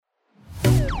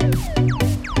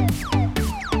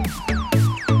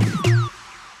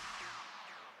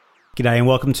G'day and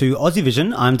welcome to Aussie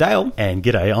Vision. I'm Dale. And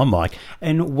g'day, I'm Mike.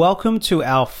 And welcome to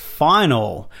our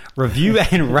final review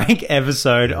and rank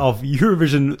episode of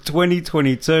Eurovision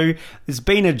 2022. It's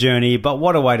been a journey, but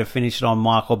what a way to finish it on,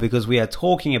 Michael, because we are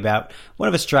talking about one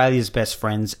of Australia's best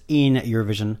friends in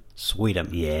Eurovision, Sweden.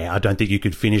 Yeah, I don't think you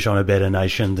could finish on a better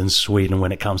nation than Sweden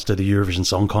when it comes to the Eurovision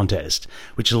Song Contest,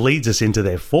 which leads us into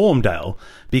their form, Dale,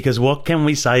 because what can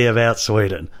we say about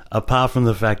Sweden, apart from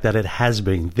the fact that it has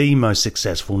been the most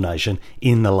successful nation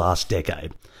in the last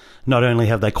decade? Not only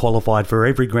have they qualified for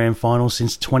every grand final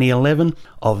since 2011,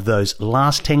 of those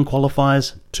last 10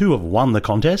 qualifiers, 2 have won the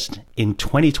contest, in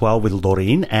 2012 with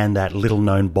Loreen and that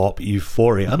little-known bop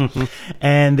Euphoria,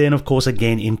 and then, of course,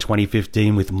 again in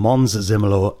 2015 with Måns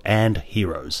Zelmerlöw and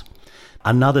Heroes.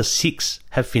 Another 6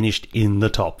 have finished in the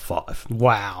top 5.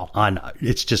 Wow. I know,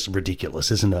 it's just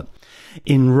ridiculous, isn't it?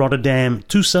 In Rotterdam,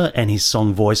 Tusa and his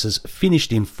song Voices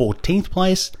finished in 14th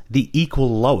place, the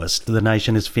equal lowest the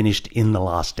nation has finished in the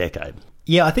last decade.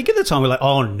 Yeah, I think at the time we're like,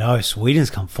 oh no, Sweden's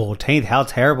come 14th. How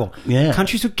terrible. Yeah.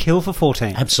 Countries would kill for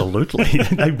 14th. Absolutely,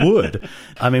 they would.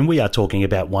 I mean, we are talking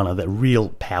about one of the real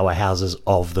powerhouses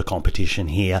of the competition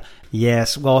here.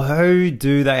 Yes, well, who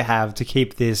do they have to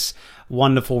keep this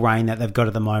wonderful reign that they've got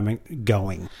at the moment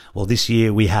going? Well, this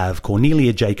year we have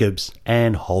Cornelia Jacobs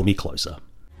and Hold Me Closer.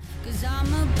 'Cause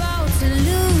I'm about to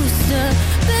lose the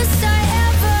best I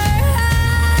ever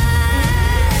had.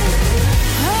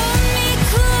 Hold me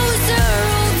closer,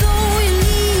 although you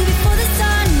leave before the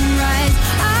sunrise.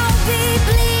 I'll be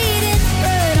bleeding,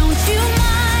 but don't you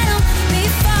mind, I'll be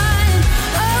fine.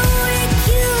 Oh,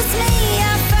 accuse me, I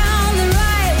found the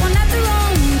right one at the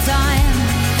wrong time.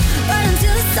 But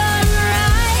until the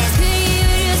sunrise, can you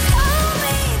just hold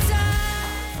me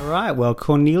tight? All right, well,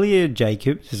 Cornelia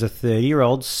Jacobs is a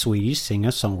 30-year-old Swedish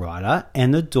singer-songwriter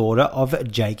and the daughter of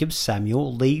Jacob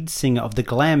Samuel, lead singer of the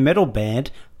glam metal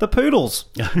band The Poodles.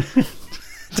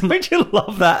 Don't you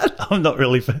love that? I'm not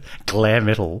really for glam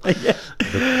metal. Yeah.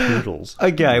 The Poodles.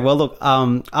 Okay, well, look,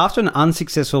 after an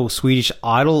unsuccessful Swedish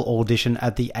Idol audition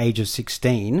at the age of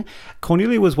 16,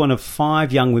 Cornelia was one of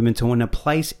 5 young women to win a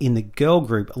place in the girl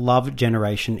group Love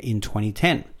Generation in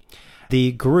 2010.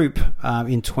 The group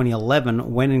in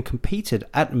 2011 went and competed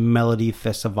at Melody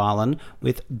Festivalen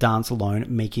with Dance Alone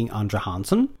making Andra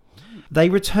Hansen. They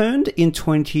returned in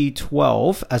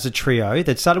 2012 as a trio.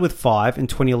 They'd started with 5. In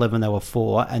 2011, they were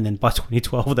 4. And then by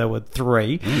 2012, they were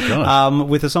 3.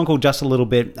 With a song called Just a Little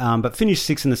Bit, but finished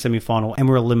 6th in the semi-final and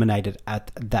were eliminated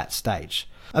at that stage.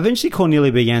 Eventually,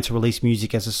 Cornelia began to release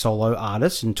music as a solo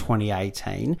artist in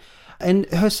 2018. And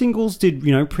her singles did,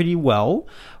 pretty well,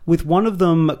 with one of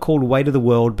them called Weight of the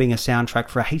World being a soundtrack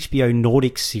for a HBO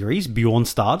Nordic series,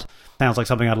 Bjornstad. Sounds like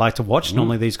something I'd like to watch.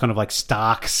 Normally these kind of like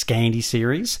stark, Scandi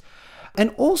series.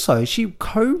 And also, she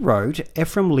co-wrote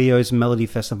Ephraim Leo's Melody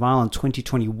Festival in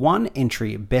 2021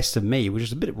 entry, Best of Me, which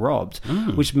is a bit robbed,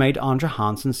 which made Andra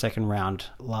Hansen second round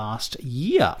last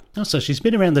year. Oh, so she's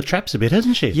been around the traps a bit,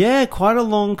 hasn't she? Yeah, quite a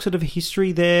long sort of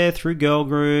history there through girl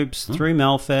groups, through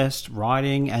Melfest,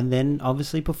 writing, and then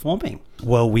obviously performing.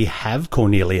 Well, we have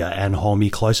Cornelia and Hold Me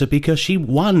Closer because she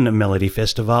won Melody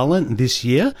Festivalen this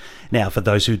year. Now, for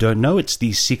those who don't know, it's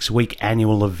the 6-week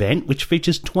annual event which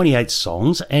features 28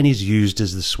 songs and is used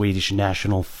as the Swedish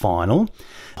national final.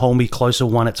 Hold Me Closer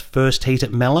won its first heat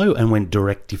at Mello and went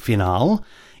direct to finale.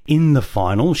 In the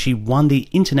final, she won the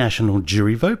international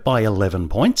jury vote by 11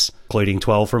 points, including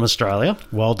 12 from Australia.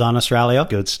 Well done, Australia.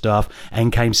 Good stuff.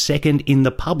 And came second in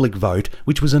the public vote,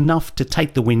 which was enough to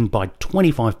take the win by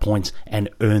 25 points and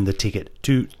earn the ticket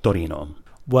to Torino.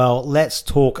 Well, let's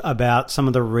talk about some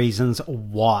of the reasons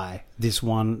why this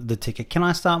won the ticket. Can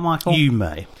I start, Michael? You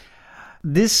may.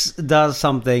 This does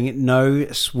something no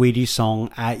Swedish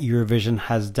song at Eurovision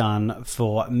has done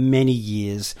for many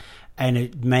years, and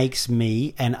it makes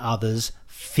me and others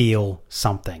feel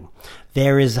something.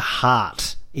 There is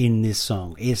heart in this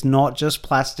song. It's not just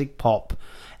plastic pop.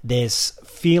 There's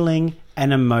feeling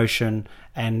and emotion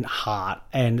and heart,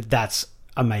 and that's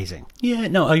amazing. Yeah,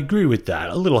 no, I agree with that.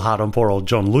 A little hard on poor old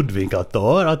John Ludwig, I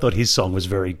thought. I thought his song was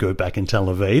very good back in Tel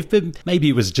Aviv, but maybe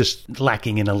it was just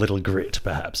lacking in a little grit,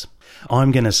 perhaps.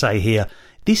 I'm going to say here,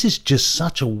 this is just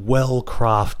such a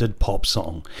well-crafted pop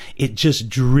song. It just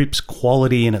drips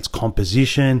quality in its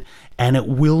composition, and it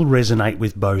will resonate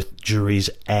with both juries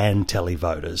and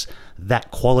televoters.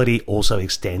 That quality also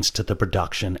extends to the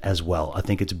production as well. I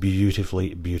think it's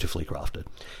beautifully, beautifully crafted.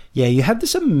 Yeah, you have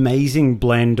this amazing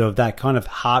blend of that kind of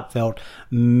heartfelt,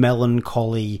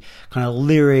 melancholy kind of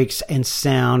lyrics and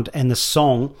sound and the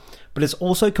song, but it's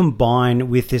also combined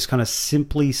with this kind of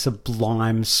simply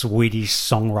sublime Swedish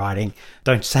songwriting.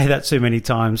 Don't say that too many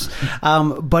times.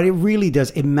 But it really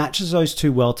does. It matches those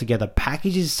two well together,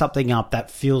 packages something up that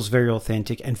feels very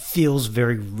authentic and feels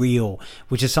very real,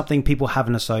 which is something people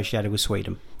haven't associated with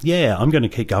Sweden. Yeah, I'm going to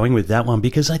keep going with that one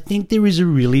because I think there is a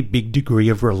really big degree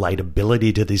of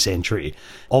relatability to this entry.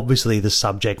 Obviously, the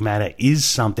subject matter is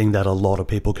something that a lot of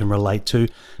people can relate to,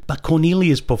 but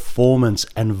Cornelia's performance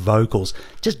and vocals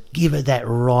just give it that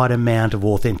right amount of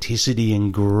authenticity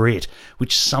and grit,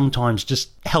 which sometimes just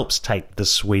helps take the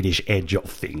Swedish edge off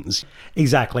things.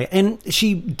 Exactly. And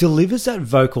she delivers that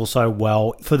vocal so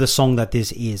well for the song that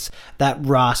this is. That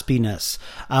raspiness,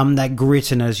 that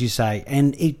grit, and as you say,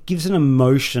 and it gives an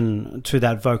emotion to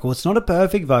that vocal. It's not a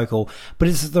perfect vocal, but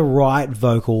it's the right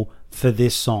vocal for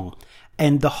this song.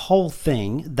 And the whole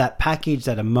thing, that package,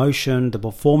 that emotion, the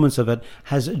performance of it,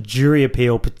 has jury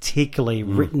appeal particularly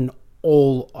written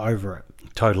all over it.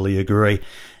 Totally agree.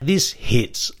 This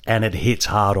hits, and it hits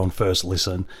hard on first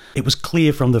listen. It was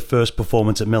clear from the first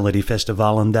performance at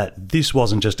Melodifestivalen that this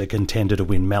wasn't just a contender to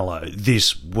win Mello.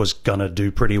 This was going to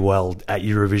do pretty well at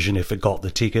Eurovision if it got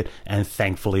the ticket, and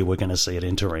thankfully we're going to see it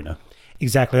in Torino.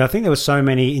 Exactly. I think there were so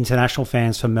many international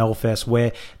fans for Melfest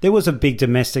where there was a big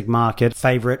domestic market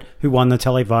favourite who won the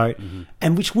televote,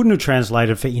 and which wouldn't have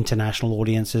translated for international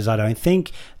audiences, I don't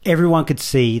think. Everyone could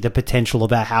see the potential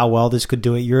about how well this could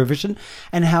do at Eurovision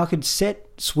and how it could set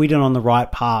Sweden on the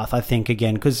right path, I think,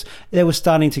 again, because they were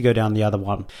starting to go down the other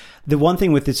one. The one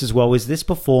thing with this as well is this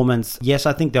performance, yes,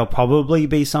 I think there'll probably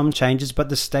be some changes, but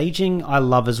the staging I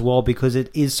love as well because it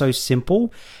is so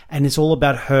simple and it's all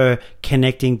about her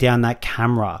connecting down that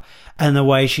camera and the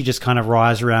way she just kind of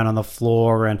rides around on the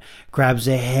floor and grabs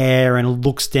her hair and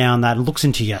looks down that and looks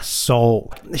into your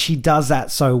soul. She does that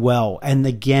so well. And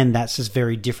again, that's just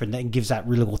very different. That gives that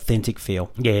really authentic feel.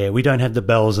 Yeah, we don't have the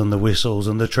bells and the whistles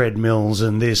and the treadmills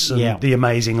and this and the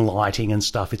amazing lighting and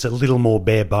stuff. It's a little more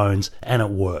bare bones and it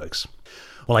works.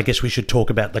 Well, I guess we should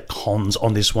talk about the cons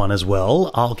on this one as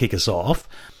well. I'll kick us off.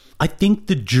 I think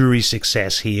the jury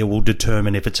success here will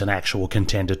determine if it's an actual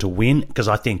contender to win, because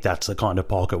I think that's the kind of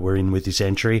pocket we're in with this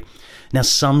entry. Now,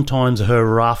 sometimes her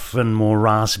rough and more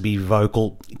raspy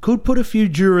vocal could put a few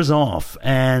jurors off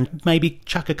and maybe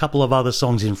chuck a couple of other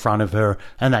songs in front of her,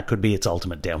 and that could be its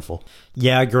ultimate downfall.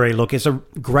 Yeah, I agree. Look, it's a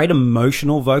great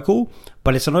emotional vocal,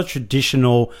 but it's not a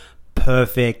traditional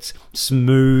perfect,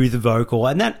 smooth vocal,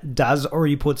 and that does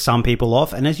already put some people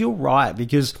off. And as you're right,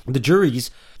 because the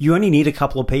juries, you only need a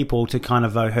couple of people to kind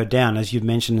of vote her down, as you've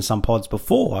mentioned in some pods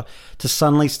before, to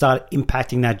suddenly start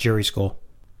impacting that jury score.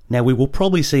 Now, we will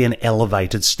probably see an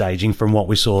elevated staging from what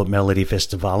we saw at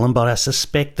Melodifestivalen, but I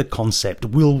suspect the concept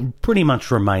will pretty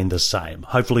much remain the same.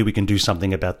 Hopefully we can do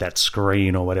something about that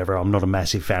screen or whatever. I'm not a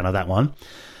massive fan of that one.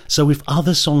 So if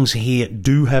other songs here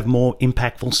do have more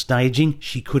impactful staging,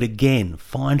 she could again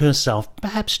find herself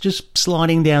perhaps just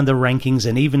sliding down the rankings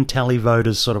and even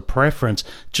televoters' sort of preference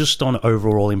just on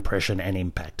overall impression and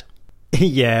impact.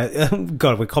 Yeah,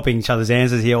 God, we're copying each other's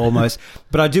answers here almost.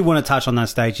 But I do want to touch on that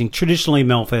staging. Traditionally,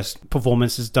 Melfest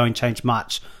performances don't change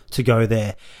much to go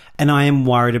there. And I am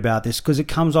worried about this because it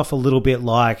comes off a little bit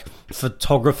like a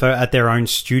photographer at their own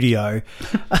studio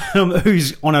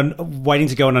who's waiting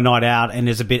to go on a night out and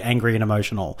is a bit angry and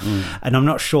emotional. And I'm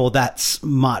not sure that's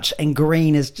much. And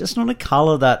green is just not a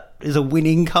colour that is a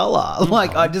winning colour.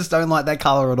 Like, I just don't like that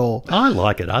colour at all. I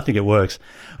like it. I think it works.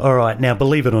 All right. Now,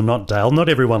 believe it or not, Dale, not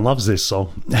everyone loves this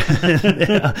song.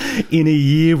 In a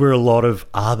year where a lot of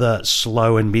other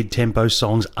slow and mid-tempo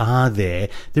songs are there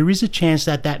is a chance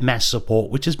that that mass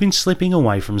support, which has been slipping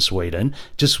away from Sweden,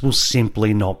 just will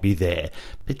simply not be there.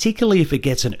 Particularly if it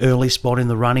gets an early spot in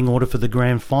the running order for the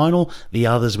grand final, the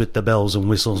others with the bells and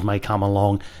whistles may come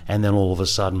along, and then all of a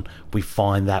sudden we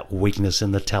find that weakness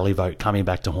in the televote coming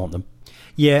back to haunt them.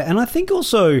 Yeah, and I think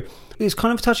also it's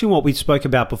kind of touching what we spoke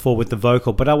about before with the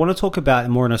vocal, but I want to talk about it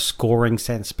more in a scoring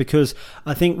sense, because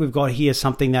I think we've got here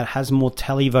something that has more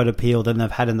televote appeal than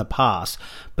they've had in the past,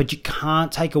 but you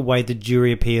can't take away the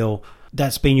jury appeal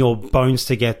that's been your bones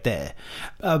to get there.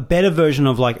 A better version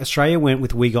of, like, Australia went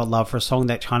with We Got Love for a song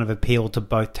that kind of appealed to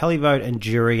both televote and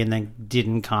jury and then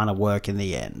didn't kind of work in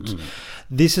the end.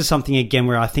 This is something, again,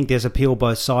 where I think there's appeal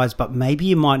both sides, but maybe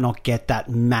you might not get that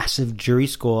massive jury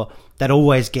score that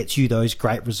always gets you those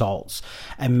great results.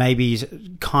 And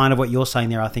maybe kind of what you're saying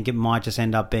there, I think it might just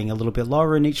end up being a little bit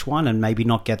lower in each one and maybe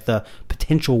not get the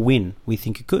potential win we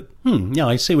think it could. Yeah,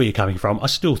 I see where you're coming from. I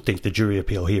still think the jury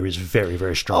appeal here is very,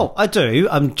 very strong. Oh, I do.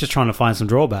 I'm just trying to find some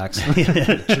drawbacks.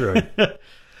 True.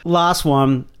 Last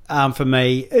one. for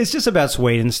me, it's just about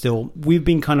Sweden still. We've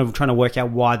been kind of trying to work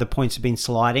out why the points have been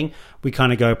sliding. We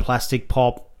kind of go plastic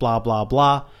pop, blah, blah,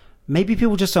 blah. Maybe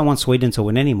people just don't want Sweden to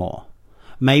win anymore.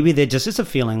 Maybe it's a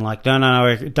feeling like, no,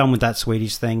 we're done with that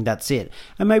Swedish thing, that's it.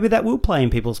 And maybe that will play in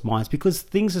people's minds because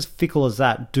things as fickle as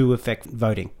that do affect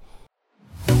voting.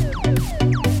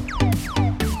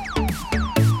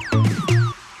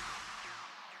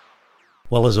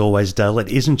 Well, as always, Dale, it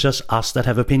isn't just us that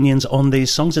have opinions on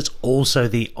these songs, it's also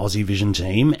the Aussie Vision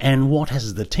team. And what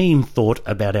has the team thought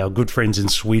about our good friends in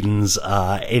Sweden's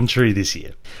entry this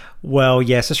year? Well,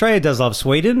 yes, Australia does love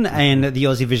Sweden, and the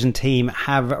Aussie Vision team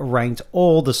have ranked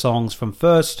all the songs from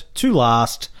first to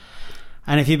last.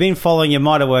 And if you've been following, you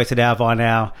might have worked it out by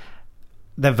now.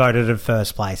 They voted in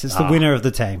first place. It's the winner of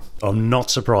the team. I'm not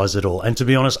surprised at all. And to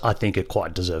be honest, I think it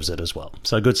quite deserves it as well.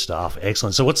 So good stuff.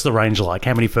 Excellent. So what's the range like?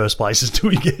 How many first places do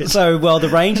we get? So, well, the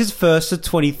range is first to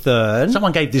 23rd.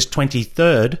 Someone gave this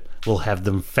 23rd. We'll have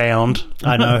them found.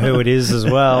 I know who it is as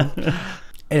well.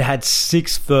 It had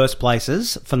 6 first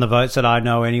places from the votes that I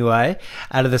know anyway.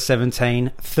 Out of the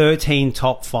 17, 13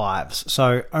 top 5s.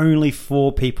 So only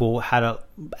 4 people had it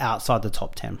outside the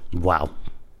top 10. Wow.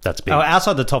 That's big. Oh,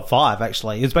 outside the top 5,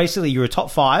 actually. It was basically you were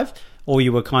top 5 or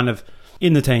you were kind of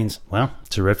in the teens. Wow,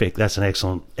 terrific. That's an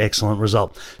excellent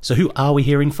result. So who are we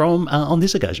hearing from on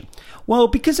this occasion? Well,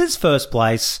 because it's first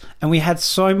place and we had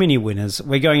so many winners,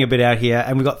 we're going a bit out here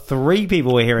and we've got 3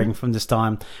 people we're hearing from this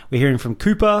time. We're hearing from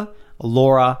Cooper,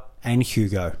 Laura and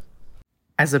Hugo.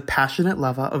 As a passionate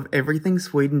lover of everything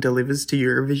Sweden delivers to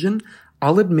Eurovision,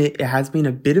 I'll admit it has been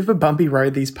a bit of a bumpy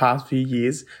road these past few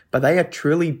years, but they are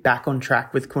truly back on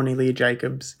track with Cornelia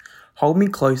Jacobs. Hold Me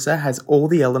Closer has all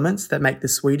the elements that make the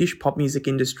Swedish pop music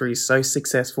industry so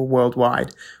successful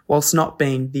worldwide, whilst not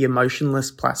being the emotionless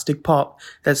plastic pop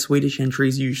that Swedish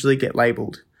entries usually get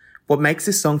labelled. What makes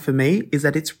this song for me is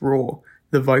that it's raw.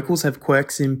 The vocals have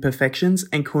quirks and imperfections,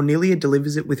 and Cornelia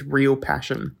delivers it with real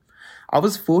passion. I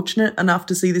was fortunate enough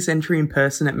to see this entry in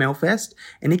person at Melfest,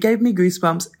 and it gave me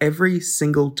goosebumps every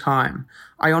single time.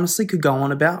 I honestly could go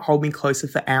on about Hold Me Closer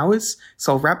for hours,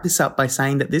 so I'll wrap this up by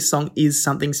saying that this song is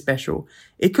something special.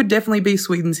 It could definitely be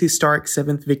Sweden's historic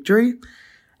 7th victory,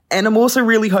 and I'm also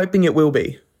really hoping it will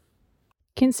be.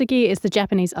 Kintsugi is the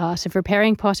Japanese art of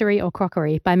repairing pottery or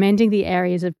crockery by mending the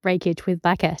areas of breakage with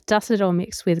lacquer, dusted or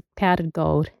mixed with powdered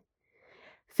gold.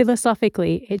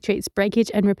 Philosophically, it treats breakage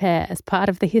and repair as part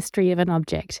of the history of an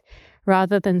object,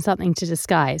 rather than something to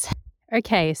disguise.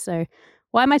 Okay, so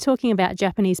why am I talking about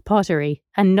Japanese pottery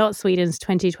and not Sweden's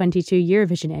 2022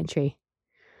 Eurovision entry?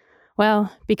 Well,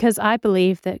 because I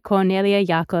believe that Cornelia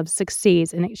Jacobs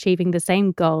succeeds in achieving the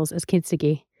same goals as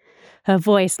Kintsugi. Her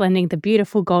voice lending the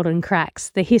beautiful golden cracks,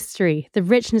 the history, the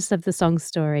richness of the song's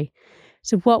story,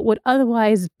 to what would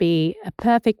otherwise be a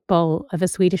perfect bowl of a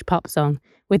Swedish pop song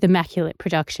with immaculate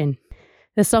production.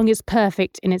 The song is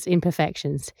perfect in its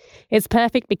imperfections. It's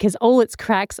perfect because all its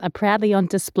cracks are proudly on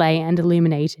display and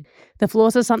illuminated. The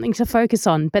flaws are something to focus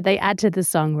on, but they add to the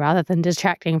song rather than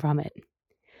detracting from it.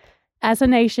 As a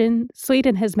nation,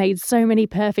 Sweden has made so many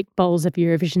perfect bowls of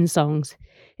Eurovision songs.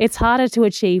 It's harder to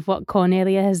achieve what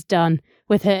Cornelia has done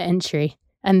with her entry,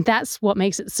 and that's what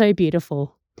makes it so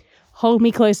beautiful. Hold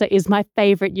Me Closer is my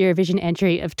favourite Eurovision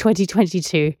entry of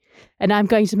 2022, and I'm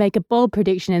going to make a bold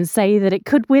prediction and say that it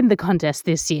could win the contest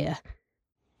this year.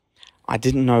 I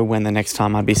didn't know when the next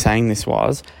time I'd be saying this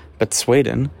was, but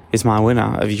Sweden is my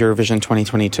winner of Eurovision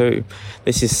 2022.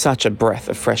 This is such a breath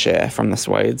of fresh air from the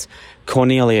Swedes.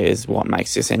 Cornelia is what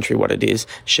makes this entry what it is.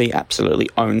 She absolutely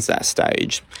owns that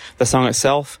stage. The song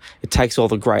itself, it takes all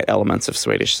the great elements of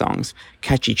Swedish songs.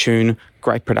 Catchy tune,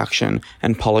 great production,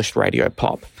 and polished radio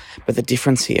pop. But the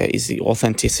difference here is the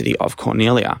authenticity of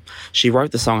Cornelia. She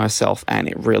wrote the song herself and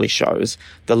it really shows.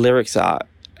 The lyrics are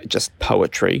just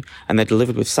poetry, and they're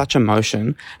delivered with such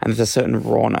emotion, and there's a certain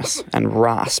rawness and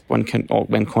rasp when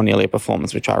Cornelia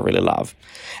performs, which I really love.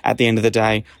 At the end of the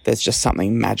day, there's just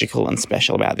something magical and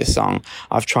special about this song.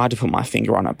 I've tried to put my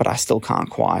finger on it, but I still can't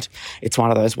quite. It's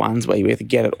one of those ones where you either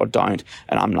get it or don't,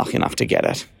 and I'm lucky enough to get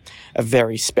it. A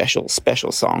very special,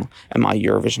 special song, and my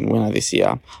Eurovision winner this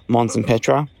year. Måns and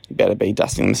Petra better be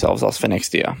dusting themselves off for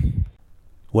next year.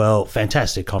 Well,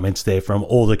 fantastic comments there from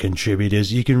all the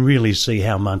contributors. You can really see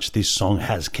how much this song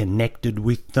has connected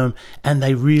with them, and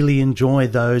they really enjoy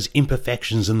those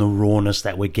imperfections and the rawness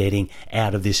that we're getting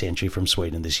out of this entry from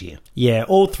Sweden this year. Yeah,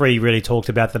 all 3 really talked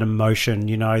about that emotion.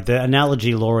 You know, the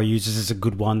analogy Laura uses is a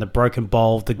good one. The broken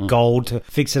bowl, the gold to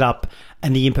fix it up.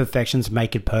 and the imperfections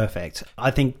make it perfect.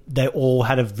 I think they all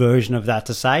had a version of that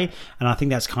to say, and I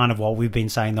think that's kind of what we've been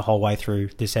saying the whole way through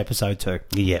this episode too.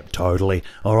 Yep, totally.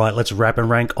 All right, let's wrap and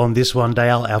rank on this one,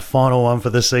 Dale, our final one for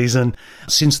the season.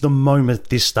 Since the moment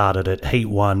this started at Heat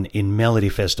 1 in Melody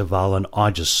Festival, and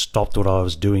I just stopped what I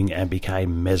was doing and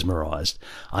became mesmerised.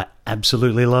 I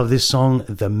absolutely love this song.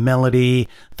 The melody,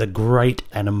 the great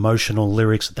and emotional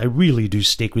lyrics, they really do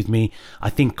stick with me. I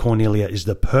think Cornelia is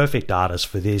the perfect artist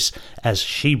for this, as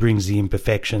she brings the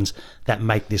imperfections that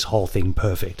make this whole thing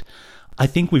perfect. I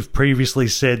think we've previously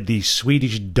said the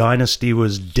Swedish dynasty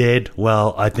was dead.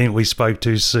 Well, I think we spoke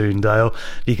too soon, Dale,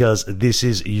 because this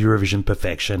is Eurovision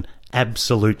perfection.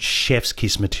 Absolute chef's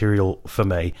kiss material for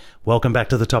me. Welcome back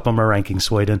to the top of my ranking,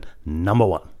 Sweden, number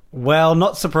 1. Well,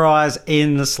 not surprised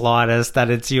in the slightest that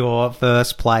it's your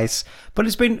first place. But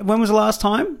it's been, when was the last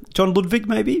time? John Ludwig,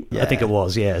 maybe? I think it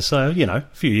was, yeah. So, a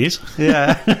few years.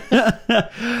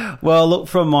 Yeah. Well, look,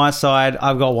 from my side,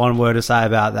 I've got one word to say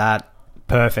about that.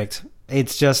 Perfect.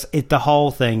 It's just, the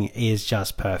whole thing is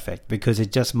just perfect because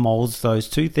it just molds those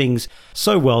two things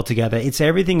so well together. It's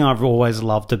everything I've always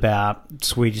loved about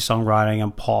Swedish songwriting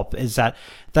and pop, is that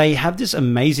they have this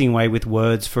amazing way with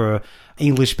words for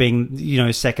English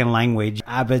being, second language.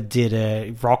 ABBA did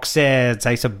it, Roxette,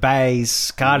 Ace of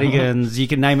Base, Cardigans, you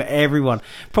can name everyone.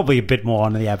 Probably a bit more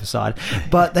on the ABBA side.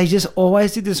 But they just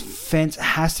always did this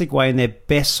fantastic way, and their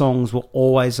best songs were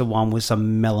always the one with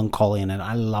some melancholy in it.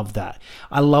 I love that.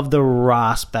 I love the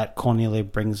rasp that Cornelia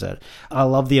brings it. I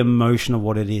love the emotion of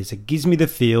what it is. It gives me the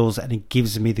feels and it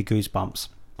gives me the goosebumps.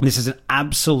 This is an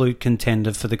absolute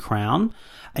contender for the crown.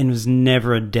 And there's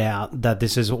never a doubt that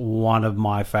this is one of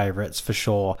my favourites for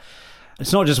sure.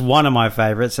 It's not just one of my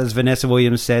favourites. As Vanessa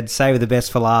Williams said, save the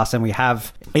best for last, and we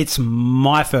have. It's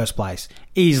my first place,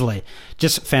 easily.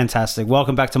 Just fantastic.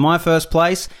 Welcome back to my first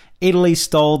place. Italy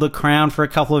stole the crown for a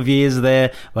couple of years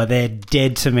there, but they're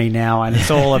dead to me now, and it's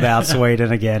all about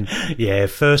Sweden again. Yeah,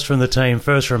 first from the team,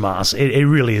 first from us. It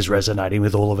really is resonating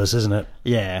with all of us, isn't it?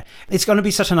 Yeah. It's going to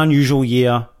be such an unusual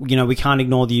year. We can't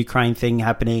ignore the Ukraine thing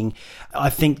happening.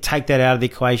 I think take that out of the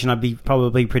equation, I'd be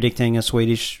probably predicting a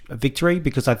Swedish victory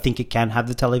because I think it can have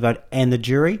the televote and the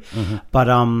jury. Mm-hmm. But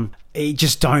you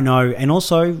just don't know. And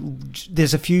also,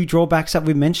 there's a few drawbacks that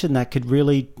we mentioned that could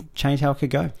really change how it could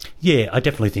go. Yeah, I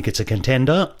definitely think it's a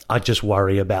contender. I just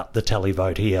worry about the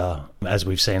televote here, as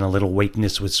we've seen a little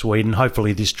weakness with Sweden.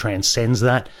 Hopefully this transcends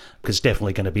that, because it's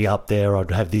definitely going to be up there.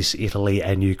 I'd have this Italy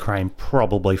and Ukraine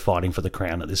probably fighting for the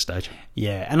crown at this stage.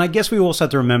 Yeah, and I guess we also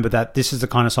have to remember that this is the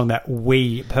kind of song that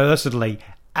we personally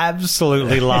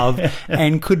absolutely love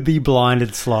and could be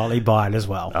blinded slightly by it as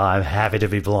well. I'm happy to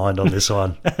be blind on this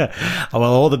one. Well,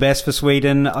 all the best for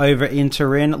Sweden over in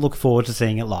Turin. Look forward to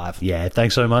seeing it live. Yeah,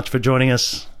 thanks so much for joining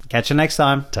us. Catch you next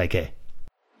time. Take care.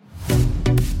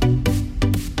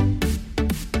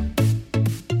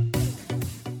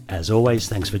 As always,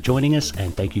 thanks for joining us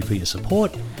and thank you for your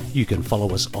support. You can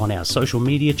follow us on our social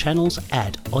media channels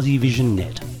at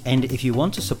AussieVisionNet. And if you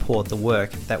want to support the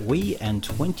work that we and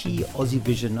 20 Aussie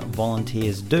Vision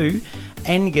volunteers do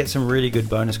and get some really good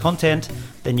bonus content,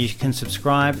 then you can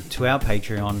subscribe to our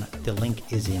Patreon. The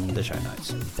link is in the show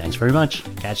notes. Thanks very much.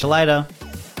 Catch you later.